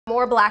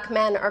More black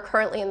men are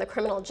currently in the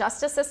criminal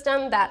justice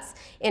system, that's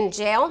in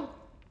jail,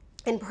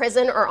 in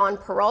prison, or on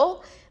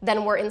parole,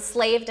 than were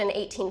enslaved in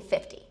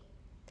 1850.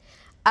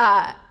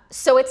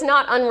 So it's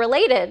not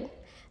unrelated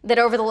that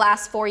over the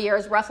last 4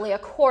 years, roughly a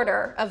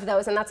quarter of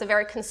those, and that's a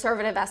very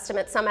conservative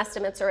estimate, some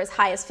estimates are as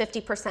high as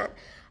 50%,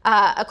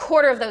 a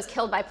quarter of those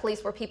killed by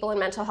police were people in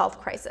mental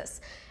health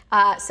crisis.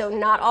 So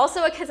not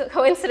also a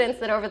coincidence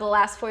that over the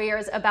last 4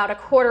 years, about a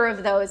quarter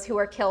of those who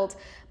were killed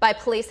by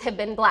police have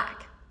been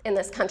black in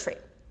this country.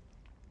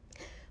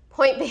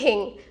 Point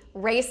being,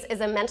 race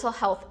is a mental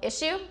health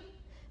issue.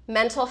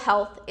 Mental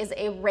health is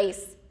a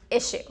race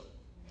issue.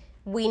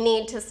 We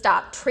need to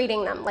stop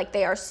treating them like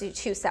they are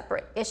two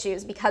separate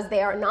issues, because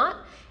they are not,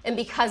 and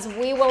because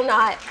we will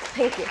not,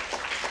 thank you.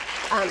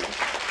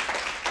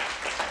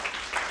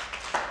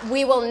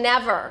 We will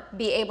never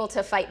be able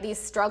to fight these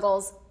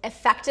struggles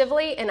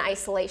effectively in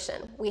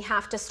isolation. We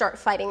have to start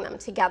fighting them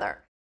together.